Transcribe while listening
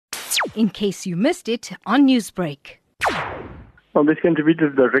in case you missed it on Newsbreak. Well, there's going to be the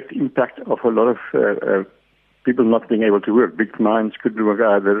direct impact of a lot of people not being able to work. Big mines couldn't work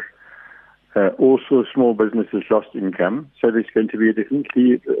either. Also, small businesses lost income. So there's going to be a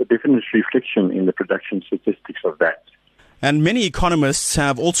definite reflection in the production statistics of that. And many economists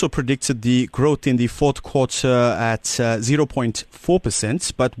have also predicted the growth in the fourth quarter at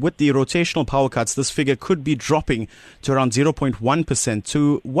 0.4%. But with the rotational power cuts, this figure could be dropping to around 0.1%.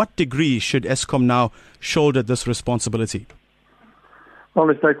 To what degree should Eskom now shoulder this responsibility? Well,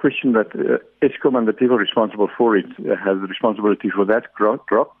 there's no question that Eskom and the people responsible for it have the responsibility for that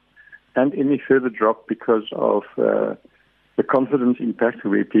drop and any further drop because of the confidence impact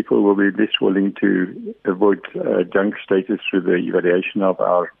where people will be less willing to avoid junk status through the evaluation of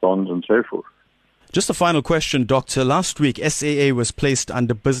our bonds and so forth. Just a final question, Doctor. Last week, SAA was placed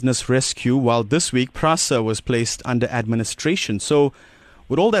under business rescue, while this week, PRASA was placed under administration. So,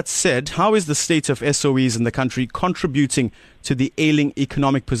 with all that said, how is the state of SOEs in the country contributing to the ailing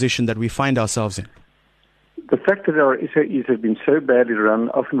economic position that we find ourselves in? The fact that our SOEs have been so badly run,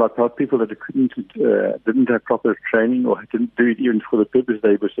 often by people that didn't have proper training or didn't do it even for the purpose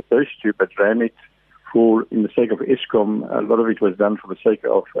they were supposed to, but ran it in the sake of Eskom, a lot of it was done for the sake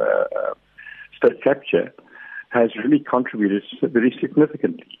of state capture, has really contributed very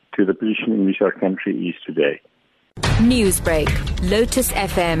significantly to the position in which our country is today. Newsbreak, Lotus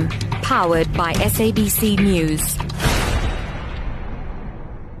FM, powered by SABC News.